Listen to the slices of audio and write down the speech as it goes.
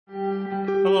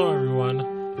Hello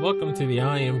everyone, welcome to the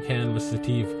I Am Cannabis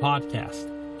Sativa podcast.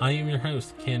 I am your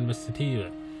host, Cannabis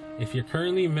Sativa. If you're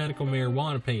currently a medical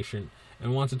marijuana patient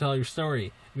and want to tell your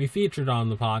story and be featured on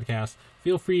the podcast,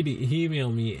 feel free to email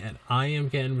me at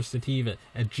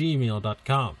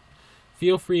iamcannabissativa@gmail.com.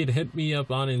 Feel free to hit me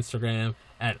up on Instagram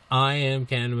at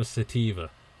iamcannabissativa,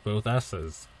 both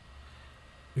S's.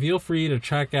 Feel free to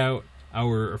check out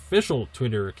our official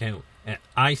Twitter account at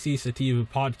IC Sativa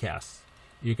Podcasts.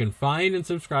 You can find and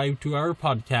subscribe to our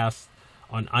podcast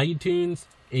on iTunes,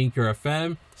 Anchor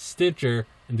FM, Stitcher,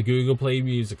 and the Google Play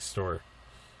Music Store.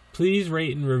 Please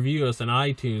rate and review us on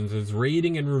iTunes, as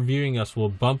rating and reviewing us will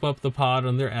bump up the pod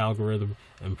on their algorithm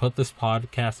and put this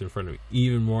podcast in front of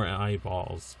even more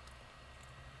eyeballs.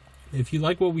 If you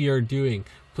like what we are doing,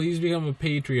 please become a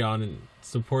Patreon and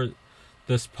support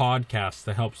this podcast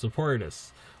to help support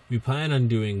us. We plan on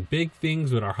doing big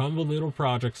things with our humble little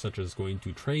projects, such as going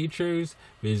to trade shows,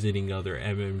 visiting other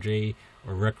MMJ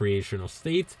or recreational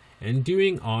states, and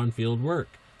doing on-field work.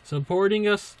 Supporting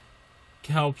us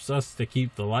helps us to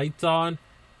keep the lights on,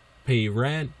 pay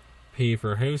rent, pay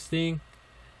for hosting,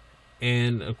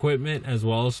 and equipment, as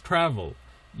well as travel.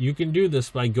 You can do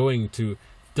this by going to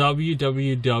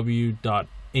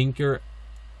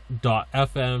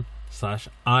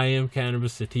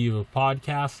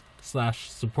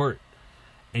www.anchor.fm/IamCannabisSativa/support.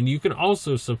 And you can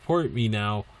also support me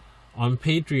now on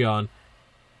Patreon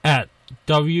at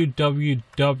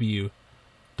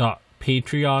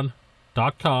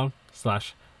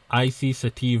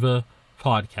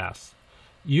www.patreon.com/ICSativa-podcast.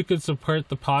 You can support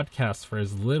the podcast for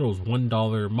as little as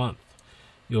 $1 a month.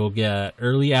 You'll get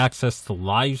early access to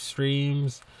live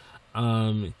streams.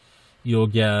 You'll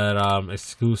get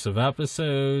exclusive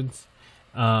episodes.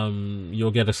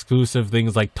 You'll get exclusive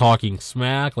things like talking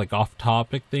smack, like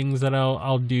off-topic things that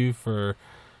I'll do for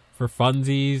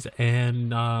funsies,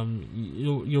 and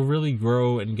you'll really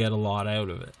grow and get a lot out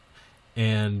of it.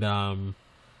 And and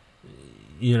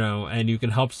you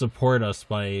can help support us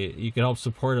by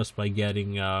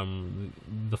getting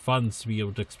the funds to be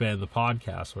able to expand the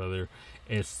podcast, whether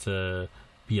it's to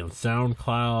be on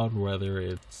SoundCloud, whether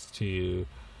it's to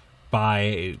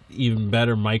buy even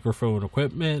better microphone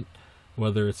equipment,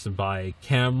 whether it's to buy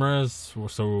cameras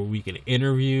so we can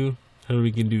interview, so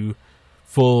we can do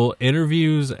full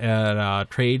interviews at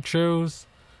trade shows,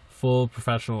 full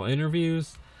professional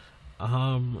interviews,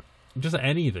 just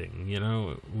anything,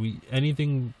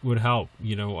 anything would help.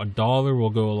 $1 will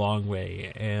go a long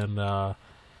way. And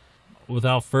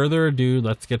without further ado,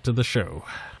 let's get to the show.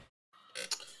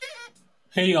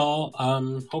 Hey y'all,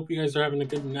 hope you guys are having a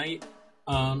good night.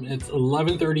 It's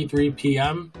 11:33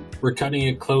 p.m. We're cutting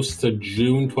it close to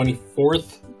June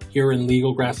 24th here in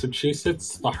legal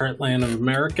Massachusetts, the heartland of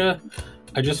America.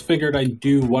 I just figured I'd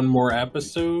do one more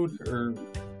episode, or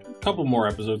a couple more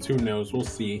episodes, who knows, we'll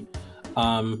see.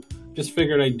 Just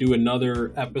figured I'd do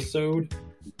another episode.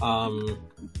 I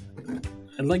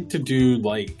like to do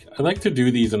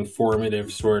these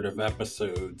informative sort of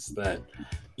episodes that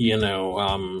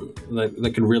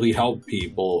that could really help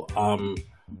people.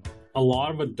 A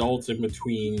lot of adults in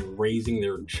between raising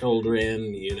their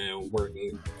children,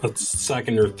 working a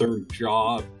second or third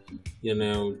job,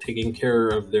 taking care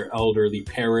of their elderly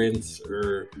parents,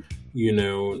 or,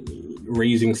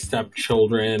 raising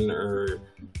stepchildren, or,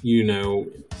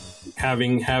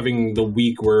 having the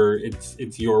week where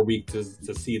it's your week to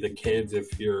see the kids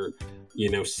if you're,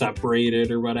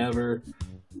 separated or whatever.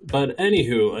 But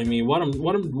anywho, I mean, what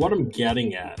I'm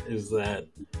getting at is that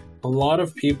a lot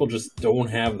of people just don't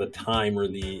have the time or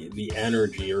the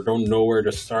energy, or don't know where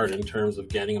to start in terms of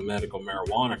getting a medical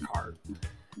marijuana card.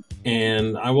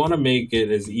 And I want to make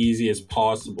it as easy as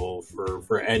possible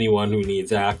for anyone who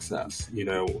needs access.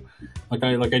 Like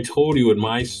I told you in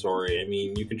my story. I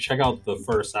mean, you can check out the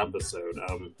first episode.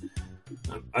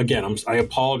 Again, I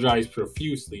apologize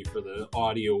profusely for the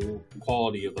audio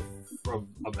quality of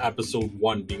episode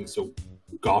 1 being so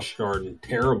gosh darn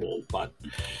terrible, but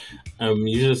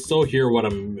you should still hear what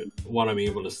I'm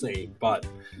able to say. But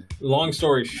long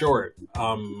story short,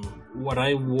 what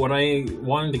I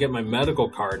wanted to get my medical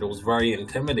card, it was very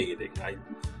intimidating.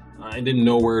 I didn't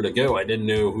know where to go. I didn't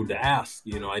know who to ask.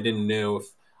 I didn't know if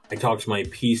I talked to my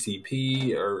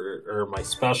PCP or my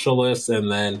specialist,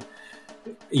 and then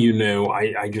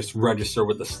I just register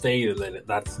with the state and then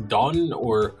that's done,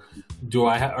 or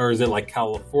or is it like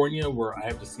California where I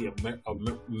have to see a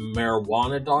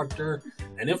marijuana doctor?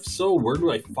 And if so, where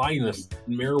do I find this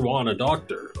marijuana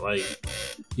doctor?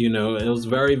 It was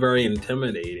very, very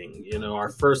intimidating. Our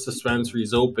first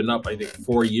dispensaries opened up, I think,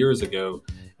 4 years ago,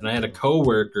 and I had a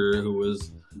coworker who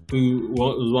was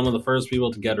one of the first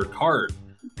people to get her card.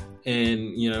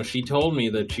 and she told me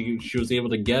that she was able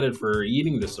to get it for her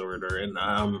eating disorder, and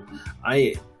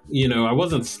I I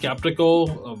wasn't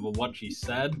skeptical of what she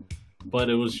said, but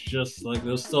it was just like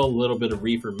there was still a little bit of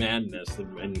reefer madness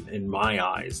in my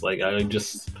eyes. Like I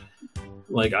just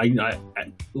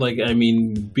I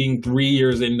mean, being 3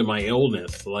 years into my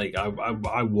illness, like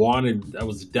I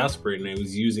was desperate, and I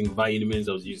was using vitamins,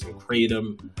 I was using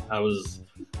kratom, I was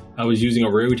using a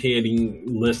rotating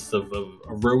list of a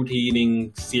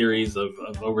rotating series of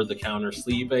over-the-counter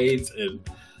sleep aids, and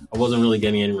I wasn't really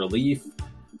getting any relief.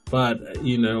 But,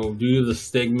 due to the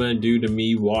stigma, due to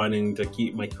me wanting to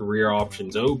keep my career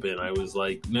options open, I was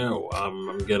like, no,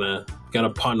 I'm gonna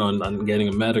punt on getting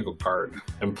a medical card.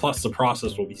 And plus, the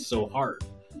process will be so hard.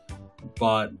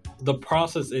 But the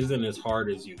process isn't as hard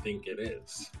as you think it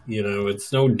is.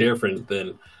 It's no different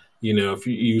than, if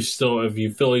you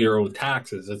fill your own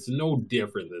taxes, it's no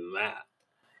different than that.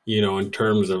 In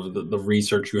terms of the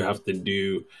research you have to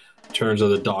do, in terms of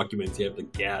the documents you have to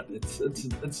get,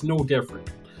 it's no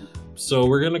different. So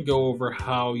we're going to go over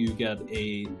how you get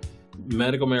a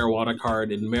medical marijuana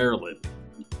card in Maryland.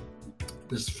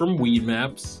 This is from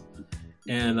Weedmaps.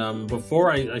 And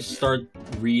before I start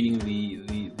reading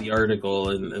the article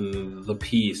and the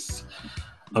piece,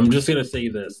 I'm just going to say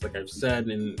this. Like I've said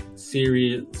in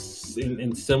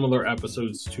similar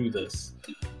episodes to this,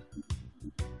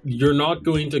 you're not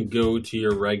going to go to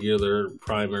your regular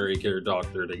primary care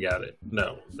doctor to get it.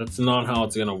 No, that's not how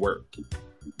it's going to work.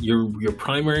 Your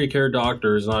primary care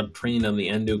doctor is not trained on the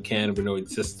endocannabinoid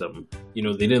system. They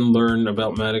didn't learn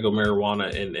about medical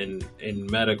marijuana in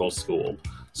medical school.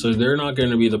 So they're not going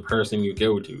to be the person you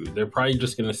go to. They're probably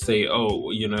just going to say, oh,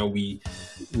 we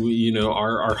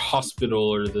our hospital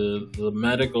or the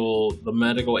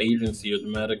medical agency or the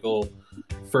medical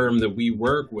firm that we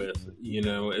work with,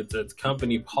 it's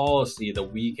company policy that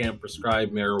we can't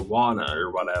prescribe marijuana or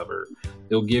whatever.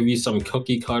 They'll give you some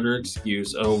cookie cutter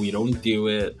excuse, oh, we don't do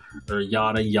it, or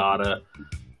yada yada,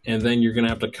 and then you're gonna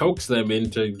have to coax them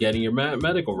into getting your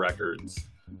medical records.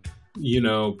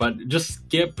 But just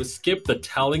skip the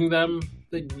telling them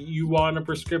that you want a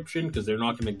prescription, because they're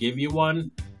not going to give you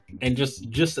one, and just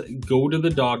go to the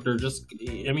doctor.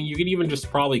 You can even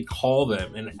just probably call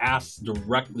them and ask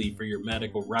directly for your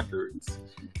medical records.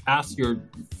 Ask your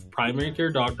primary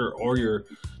care doctor or your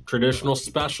traditional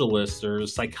specialist or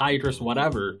psychiatrist,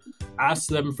 whatever. Ask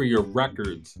them for your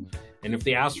records, and if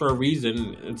they ask for a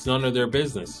reason, it's none of their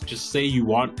business. Just say you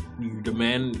want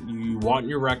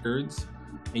your records,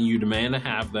 and you demand to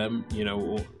have them,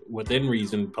 within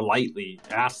reason, politely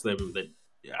ask them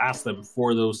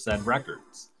for those said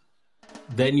records.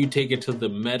 Then you take it to the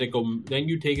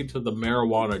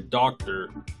marijuana doctor.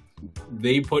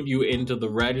 They put you into the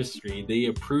registry. They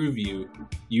approve you.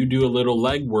 You do a little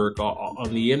legwork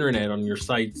on the internet, on your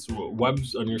site's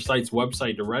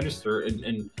website to register,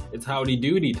 and it's howdy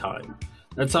doody time.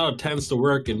 That's how it tends to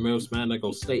work in most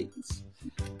medical states.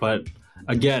 But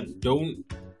again,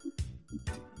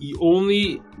 you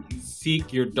only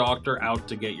seek your doctor out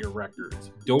to get your records.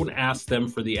 Don't ask them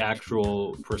for the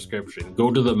actual prescription.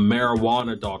 Go to the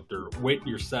marijuana doctor with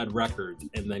your said records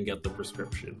and then get the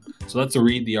prescription. So let's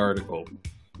read the article.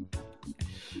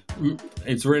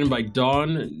 It's written by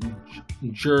Don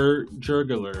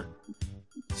Jurgeler.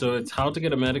 So it's how to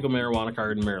get a medical marijuana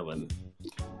card in Maryland.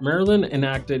 Maryland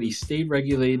enacted a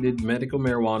state-regulated medical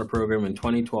marijuana program in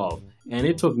 2012, and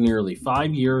it took nearly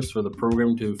 5 years for the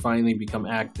program to finally become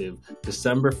active,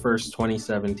 December 1st,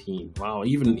 2017. Wow,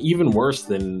 even worse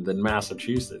than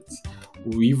Massachusetts.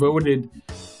 We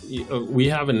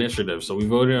have initiatives, so we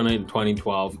voted on it in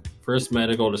 2012. First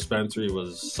medical dispensary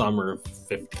was summer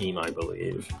 15, I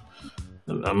believe.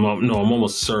 I'm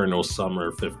almost certain it was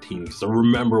summer 15, because I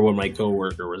remember when my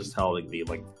coworker was telling me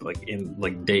like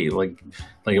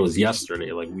it was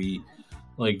yesterday. I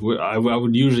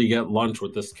would usually get lunch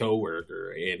with this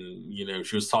coworker, and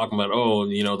she was talking about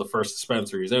the first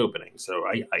dispensary is opening. So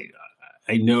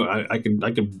I know I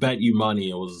could bet you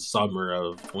money it was the summer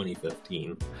of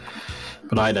 2015.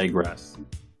 But I digress.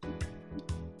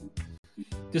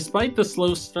 Despite the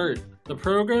slow start, the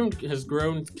program has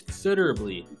grown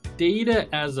considerably. Data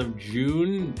as of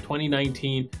June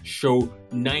 2019 show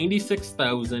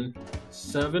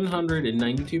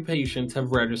 96,792 patients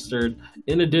have registered,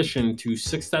 in addition to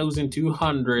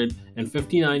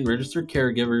 6,259 registered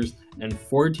caregivers and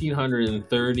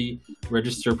 1,430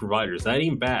 registered providers. That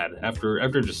ain't bad. After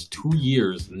just 2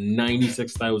 years,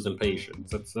 96,000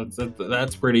 patients.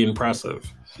 That's pretty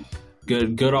impressive.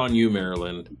 Good on you,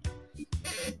 Maryland.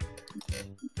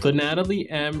 The Natalie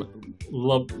M.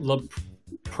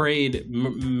 LaPrade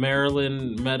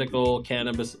Maryland Medical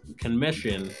Cannabis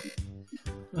Commission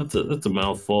That's a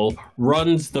mouthful.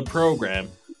 Runs the program.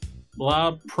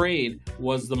 LaPrade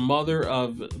was the mother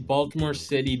of Baltimore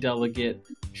City delegate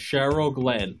Cheryl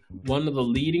Glenn, one of the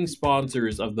leading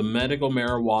sponsors of the medical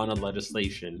marijuana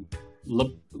legislation.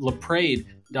 LaPrade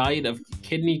died of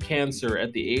kidney cancer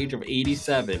at the age of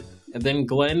 87, and then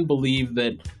Glenn believed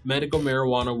that medical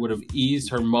marijuana would have eased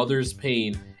her mother's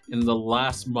pain in the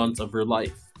last months of her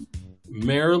life.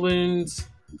 Maryland's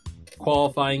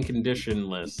qualifying condition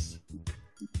list: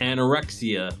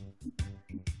 anorexia,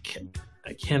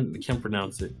 I can't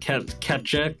pronounce it,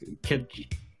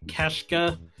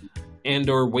 Kashka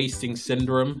and/or wasting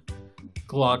syndrome,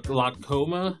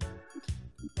 glaucoma,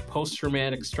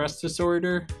 post-traumatic stress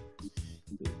disorder,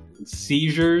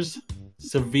 seizures,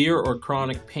 severe or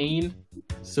chronic pain,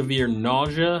 severe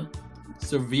nausea,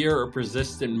 severe or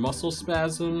persistent muscle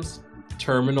spasms,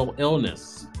 terminal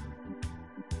illness.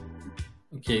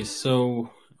 Okay, so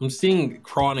I'm seeing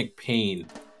chronic pain.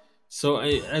 So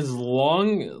as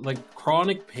long, like,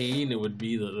 chronic pain, it would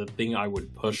be the thing I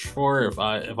would push for if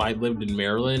I lived in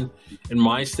Maryland. In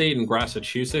my state, in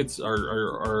Massachusetts,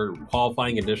 our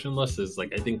qualifying condition list is,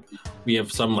 like, I think we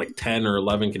have some like 10 or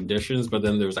 11 conditions, but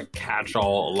then there's a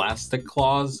catch-all elastic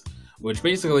clause, which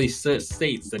basically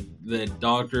states that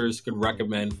doctors could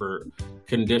recommend for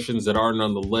conditions that aren't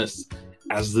on the list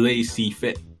as they see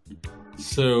fit.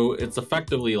 So it's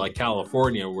effectively like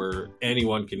California, where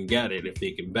anyone can get it if they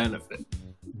can benefit.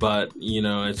 But,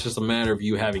 it's just a matter of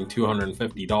you having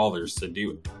 $250 to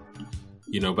do it.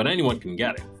 But anyone can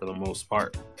get it for the most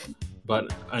part.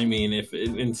 But, I mean, if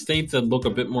in states that look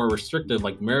a bit more restricted,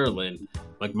 like Maryland,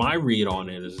 like, my read on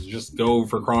it is just go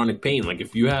for chronic pain. Like,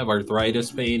 if you have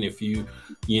arthritis pain, if you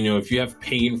have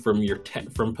pain from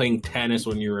from playing tennis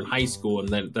when you're in high school, and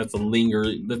that's a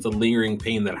lingering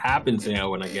pain that happens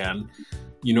now and again,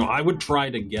 I would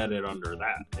try to get it under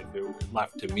that if it were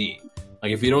left to me.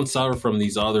 Like, if you don't suffer from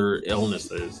these other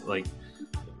illnesses, like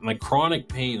chronic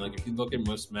pain, like, if you look at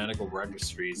most medical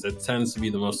registries, that tends to be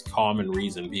the most common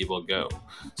reason people go.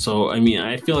 So, I mean,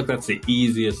 I feel like that's your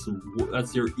easiest in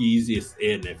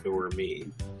if it were me.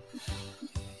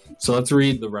 So let's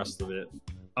read the rest of it.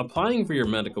 Applying for your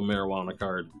medical marijuana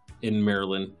card in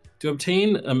Maryland. To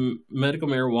obtain a medical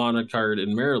marijuana card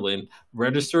in Maryland,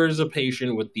 register as a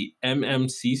patient with the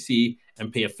MMCC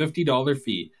and pay a $50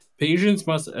 fee. Patients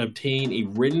must obtain a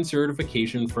written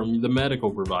certification from the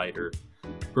medical provider.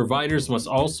 Providers must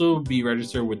also be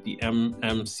registered with the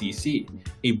MMCC.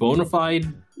 A bona fide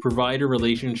provider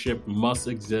relationship must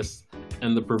exist,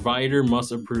 and the provider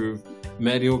must approve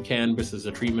medical cannabis as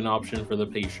a treatment option for the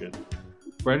patient.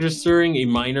 Registering a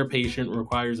minor patient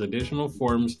requires additional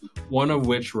forms, one of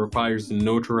which requires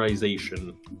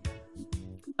notarization.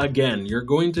 Again, you're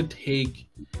going to take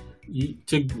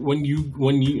when you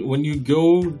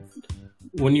go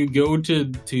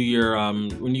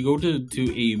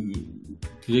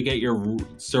to get your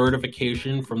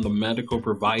certification from the medical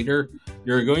provider,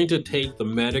 you're going to take the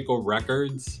medical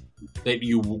records that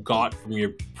you got from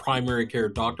your primary care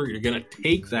doctor. You're going to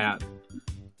take that,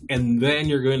 and then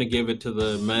you're going to give it to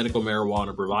the medical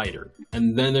marijuana provider,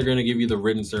 and then they're going to give you the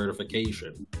written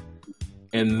certification,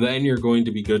 and then you're going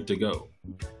to be good to go.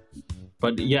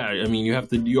 But yeah, I mean, you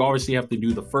obviously have to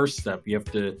do the first step. You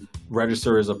have to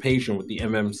register as a patient with the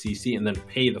MMCC and then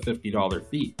pay the $50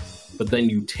 fee. But then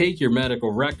you take your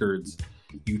medical records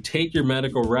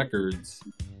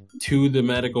to the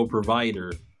medical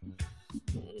provider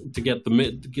to get the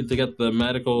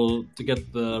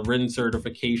written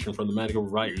certification from the medical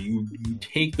provider. You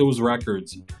take those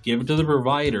records, give it to the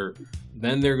provider,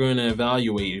 then they're going to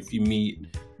evaluate if you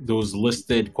meet those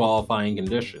listed qualifying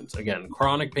conditions. Again,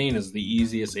 chronic pain is the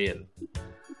easiest in.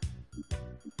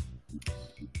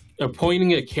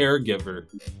 Appointing a caregiver.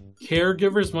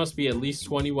 Caregivers must be at least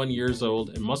 21 years old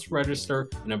and must register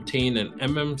and obtain an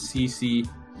MMCC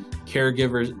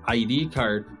caregiver ID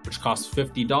card, which costs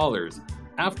 $50.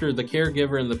 After the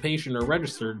caregiver and the patient are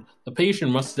registered, the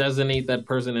patient must designate that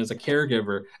person as a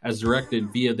caregiver as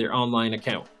directed via their online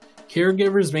account.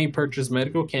 Caregivers may purchase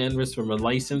medical cannabis from a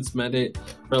licensed Maryland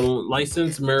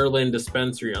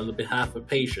dispensary on the behalf of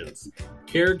patients.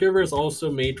 Caregivers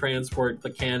also may transport the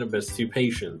cannabis to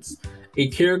patients. A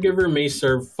caregiver may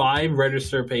serve 5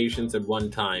 registered patients at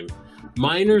one time.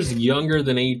 Minors younger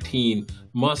than 18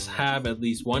 must have at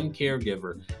least one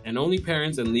caregiver, and only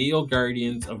parents and legal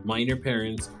guardians of minor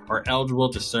parents are eligible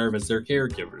to serve as their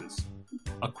caregivers.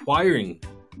 Acquiring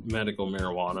medical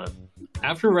marijuana.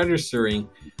 After registering,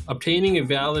 obtaining a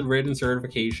valid written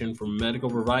certification from a medical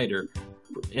provider,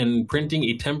 and printing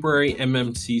a temporary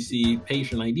MMCC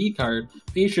patient ID card,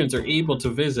 patients are able to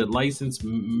visit licensed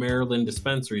Maryland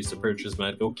dispensaries to purchase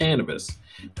medical cannabis.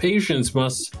 Patients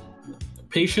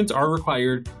are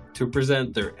required to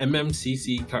present their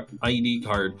MMCC ID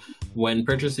card when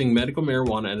purchasing medical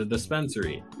marijuana at a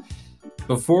dispensary.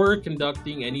 Before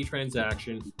conducting any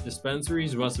transaction,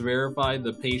 dispensaries must verify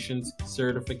the patient's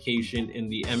certification in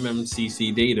the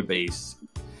MMCC database.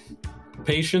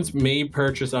 Patients may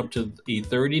purchase up to a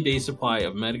 30-day supply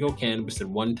of medical cannabis at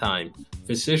one time.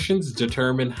 Physicians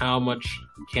determine how much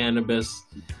cannabis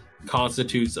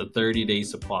constitutes a 30-day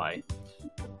supply.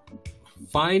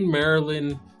 Find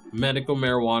Maryland medical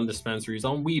marijuana dispensaries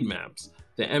on Weed Maps.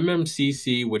 The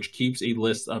MMCC, which keeps a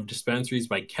list of dispensaries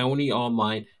by county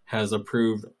online, has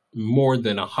approved more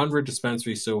than 100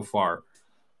 dispensaries so far.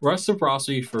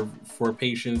 Reciprocity for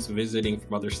patients visiting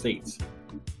from other states.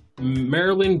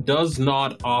 Maryland does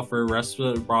not offer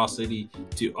reciprocity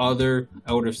to other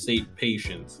out-of-state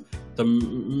patients. The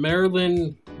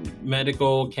Maryland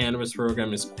Medical Cannabis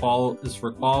Program is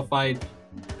for qualified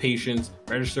patients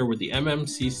registered with the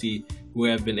MMCC who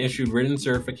have been issued written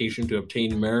certification to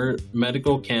obtain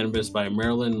medical cannabis by a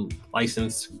Maryland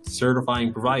licensed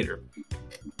certifying provider.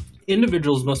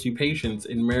 Individuals must be patients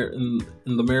in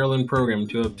the Maryland program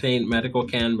to obtain medical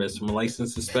cannabis from a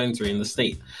licensed dispensary in the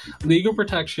state. Legal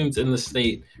protections in the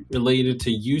state related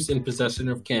to use and possession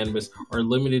of cannabis are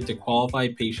limited to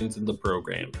qualified patients in the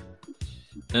program.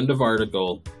 End of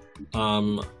article.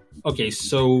 Okay,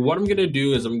 so what I'm going to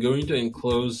do is I'm going to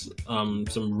enclose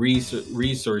some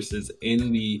resources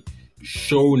in the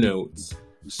show notes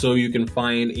so you can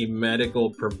find a medical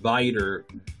provider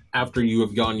after you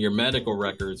have gotten your medical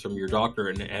records from your doctor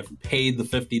and have paid the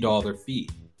 $50 fee.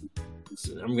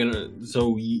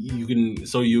 So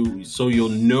you'll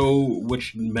know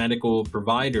which medical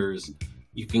providers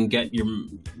you can get your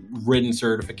written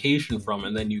certification from,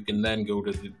 and then you can then go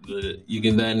to you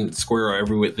can then square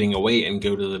everything away and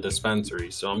go to the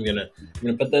dispensary. So I'm gonna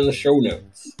put that in the show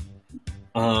notes.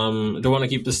 I don't want to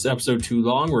keep this episode too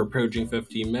long. We're approaching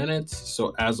 15 minutes.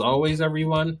 So as always,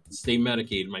 everyone, stay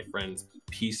medicated, my friends.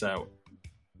 Peace out.